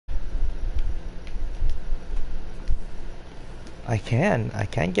I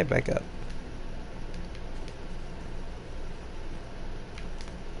can get back up.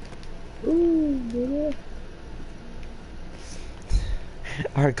 Ooh, baby.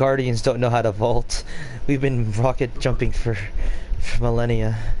 Our guardians don't know how to vault. We've been rocket jumping for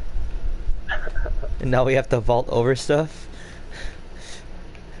millennia. And now we have to vault over stuff?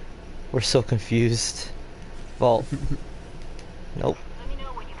 We're so confused. Vault. Nope.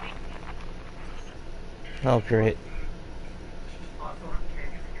 Oh, great. Oh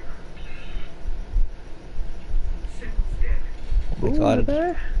my Ooh, god.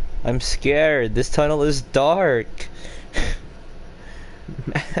 there. I'm scared. This tunnel is dark.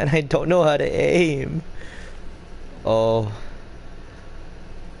 And I don't know how to aim. Oh.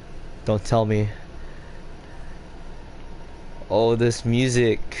 Don't tell me. Oh, this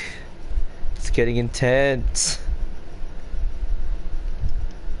music. It's getting intense.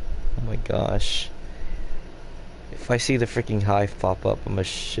 Oh my gosh. If I see the freaking hive pop up, I'm gonna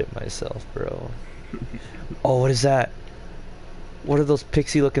shit myself, bro. Oh, what is that? What are those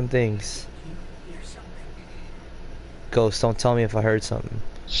pixie looking things? Ghost, don't tell me if I heard something.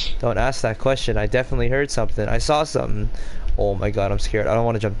 Don't ask that question. I definitely heard something. I saw something. Oh my god, I'm scared. I don't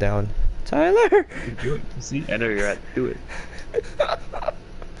want to jump down. Tyler! Do it. See, I know you're at. Do it.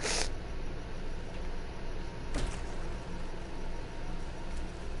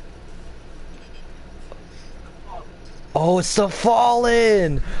 Oh, it's the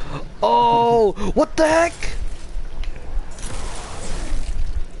Fallen! Oh, what the heck?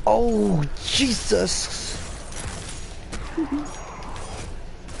 Oh, Jesus!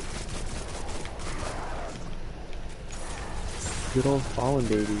 Good old Fallen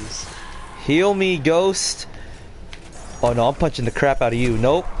babies. Heal me, Ghost! Oh no, I'm punching the crap out of you.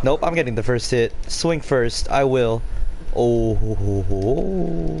 Nope, nope, I'm getting the first hit. Swing first, I will. Oh.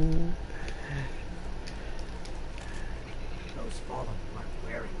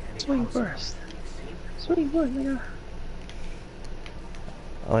 Swing first. Swing first, nigga.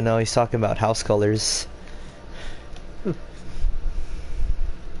 Oh no, he's talking about house colors.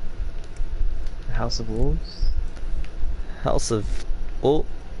 House of Wolves. House of... Oh,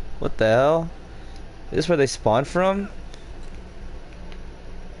 what the hell? Is this where they spawn from?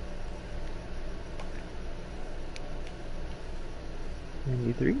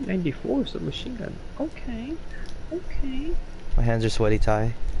 93, 94, submachine gun. Okay, okay. My hands are sweaty,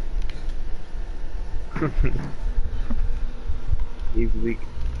 Ty. He's weak.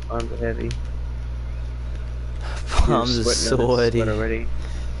 Arms are heavy. Palms are sweaty. Sweat already.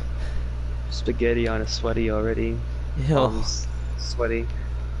 Spaghetti on a sweaty already. Yo. Palms sweaty.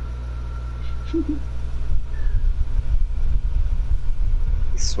 He's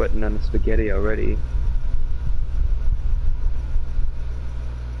sweating on the spaghetti already.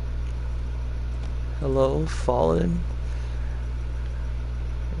 Hello, Fallen?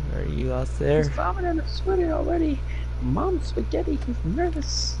 Are you out there? He's vomiting on the sweaty already. Mom's spaghetti, he's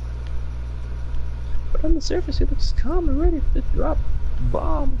nervous. But on the surface, he looks calm and ready to drop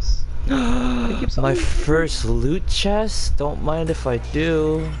bombs. My first loot chest? Don't mind if I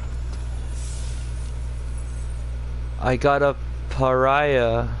do. I got a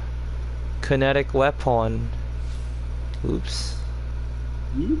pariah kinetic weapon. Oops.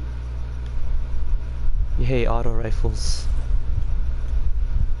 You? You hate auto rifles.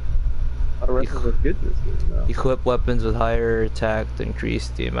 Auto rifles are good in this game, though. Equip weapons with higher attack to increase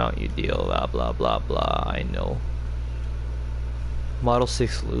the amount you deal. Blah blah blah blah. I know. Model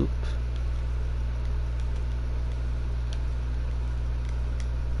 6 loop.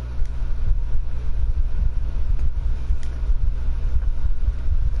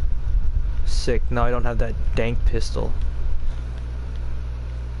 Sick. Now I don't have that dank pistol.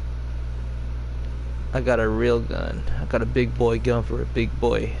 I got a real gun. I got a big boy gun for a big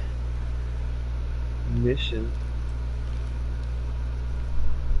boy. Mission.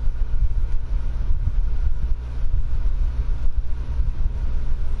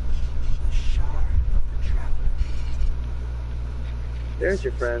 There's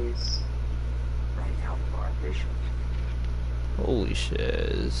your friends. Holy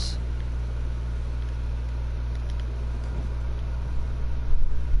shiz.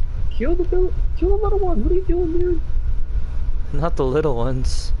 Kill the little one. What are you doing, dude? Not the little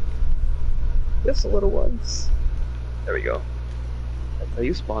ones. Yes, the little ones. There we go. That's how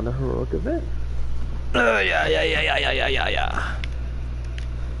you spawn a heroic event. Yeah.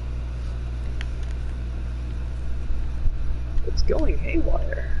 It's going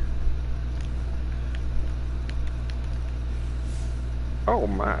haywire. Oh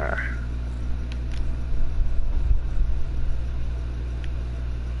my.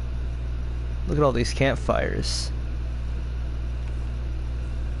 Look at all these campfires.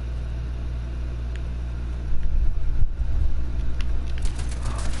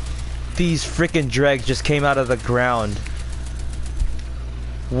 these freaking dregs just came out of the ground.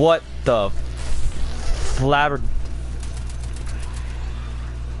 What the flabber?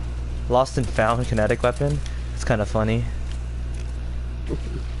 Lost and found kinetic weapon? It's kind of funny.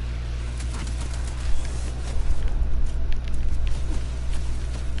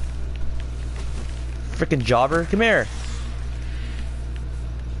 Freaking jobber, come here.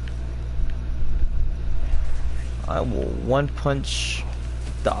 I will one punch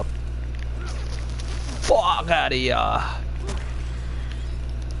the fuck out of ya.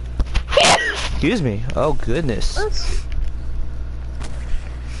 Excuse me. Oh goodness.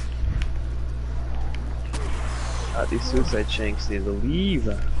 These suicide shanks need to leave.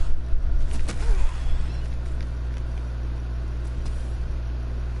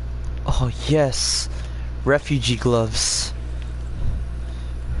 Oh yes, refugee gloves.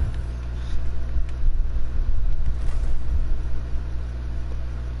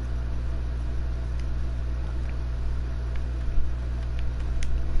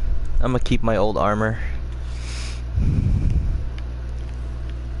 I'm gonna keep my old armor. I'm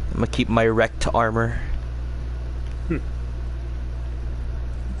gonna keep my wrecked armor.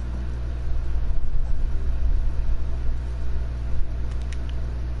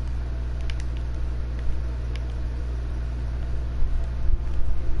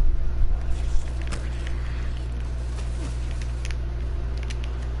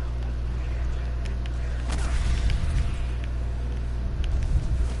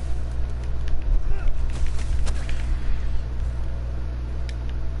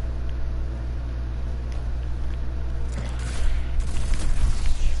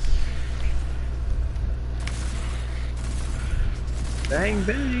 Bang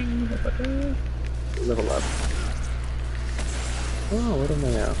bang, motherfucker. Level up. Oh, what am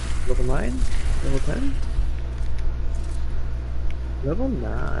I now? Level 9? Level 10? Level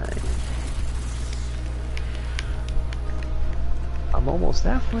 9. I'm almost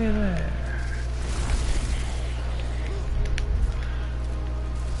halfway there.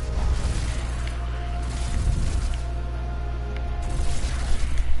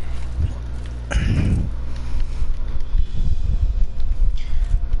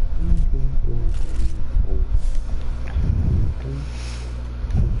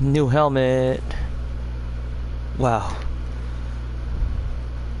 New helmet. Wow.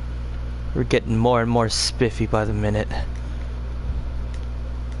 We're getting more and more spiffy by the minute.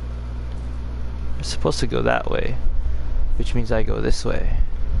 I'm supposed to go that way, which means I go this way.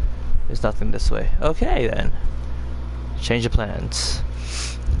 There's nothing this way. Okay then. Change of plans.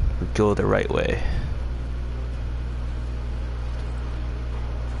 We go the right way.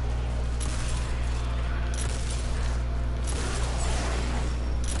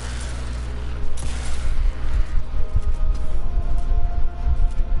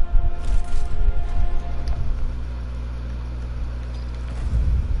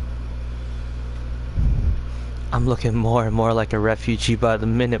 I'm looking more and more like a refugee by the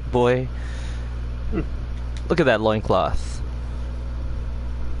minute, boy. Look at that loincloth.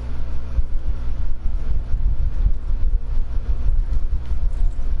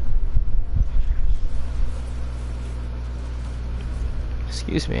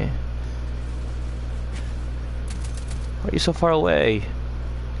 Excuse me. Why are you so far away?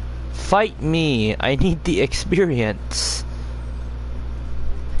 Fight me! I need the experience.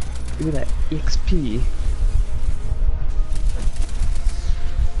 Give me that XP.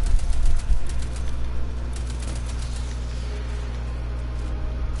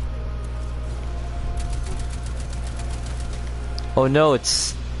 Oh no,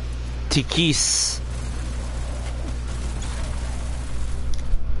 it's Tikis.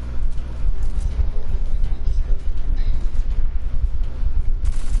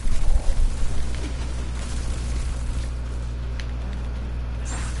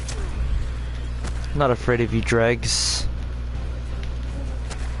 I'm not afraid of you, dregs.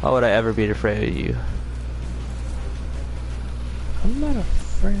 Why would I ever be afraid of you? I'm not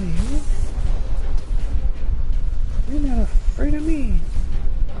afraid of you. You're not afraid of me.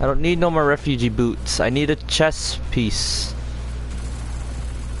 I don't need no more refugee boots. I need a chest piece.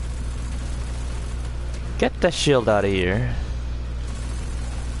 Get the shield out of here.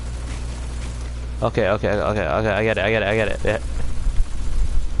 Okay, I get it. Yeah.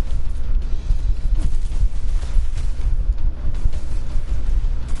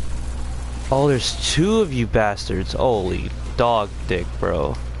 Oh, there's two of you bastards. Holy dog dick,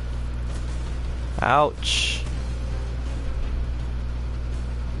 bro. Ouch.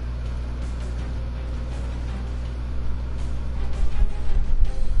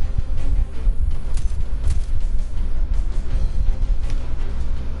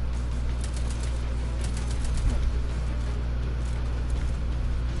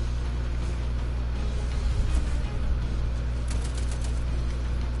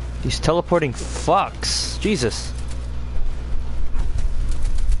 These teleporting fucks. Jesus.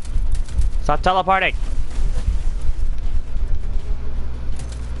 Stop teleporting.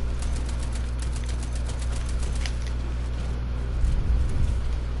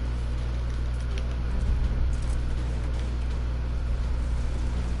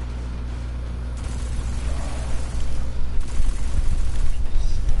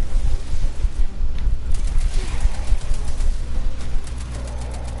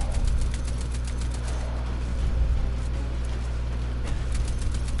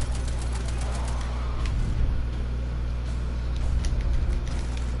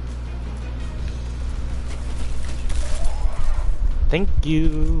 Thank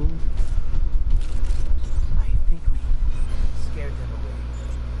you. I think we scared them away.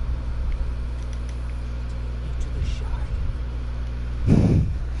 Into the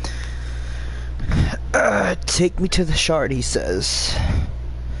shard. Take me to the shard, he says.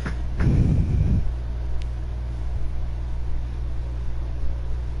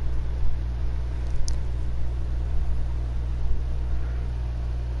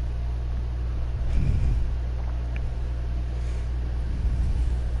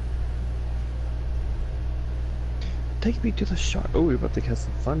 Take me to the shard. Oh, we're about to catch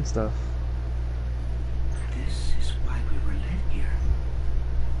some fun stuff. This is why we were led here.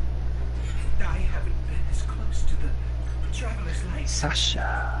 I haven't been as close to the Traveler's Light.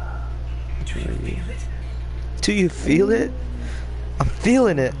 Sasha. Do you feel it? Do you feel it? I'm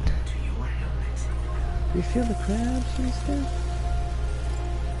feeling it. To your helmet. You feel the crabs and stuff?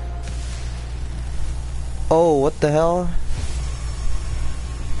 Oh, what the hell?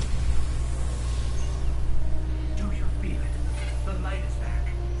 Do you feel it? The light is back.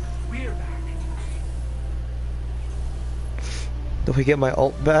 We're back. Do we get my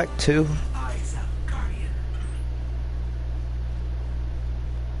ult back too? Eyes up, Guardian.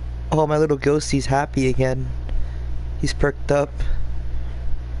 Oh, my little ghostie's happy again. He's perked up.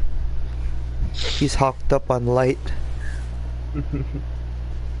 He's hopped up on light.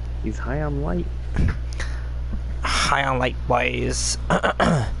 He's high on light. High on light, boys.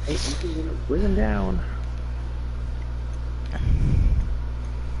 Hey, you can bring him down.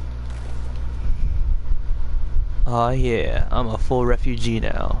 Oh yeah, I'm a full refugee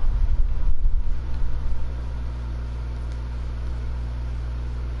now.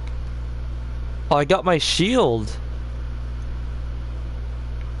 Oh, I got my shield.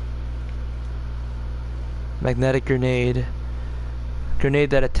 Magnetic grenade. Grenade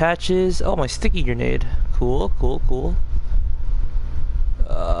that attaches. Oh, my sticky grenade. Cool, cool, cool.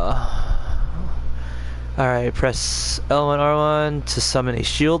 Alright, press L1, R1 to summon a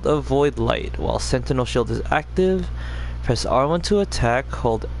shield of void light. While Sentinel shield is active, press R1 to attack,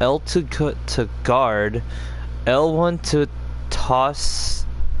 hold L to guard, L1 to toss,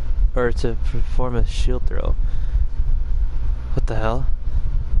 or to perform a shield throw. What the hell?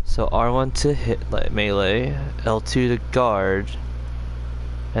 So R1 to hit like melee, L2 to guard,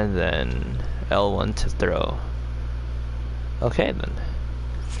 and then L1 to throw. Okay then.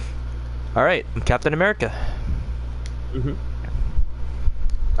 Alright, I'm Captain America. Mm-hmm.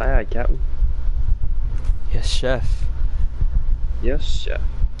 Aye, aye, Captain. Yes, chef. Yes, chef.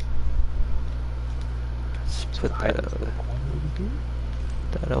 Let's put that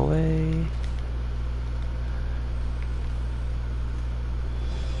away.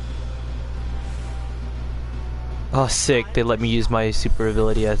 Oh, sick. They let me use my super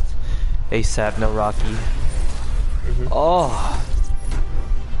ability as ASAP, no Rocky. Mm-hmm. Oh.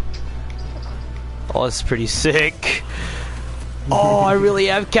 Oh, it's pretty sick. Oh, I really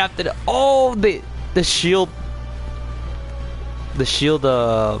have Captain. Oh, the shield. The shield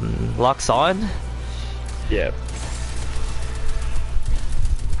locks on. Yeah.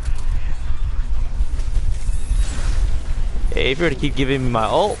 Hey, if you're gonna keep giving me my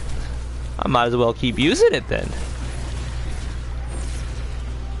ult, I might as well keep using it then.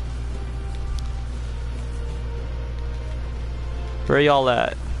 Where y'all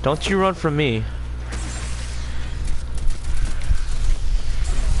at? Don't you run from me.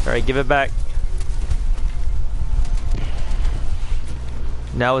 Alright, give it back.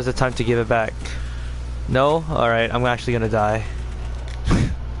 Now is the time to give it back. No? Alright, I'm actually gonna die.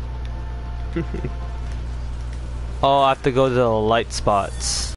 Oh, I have to go to the light spots.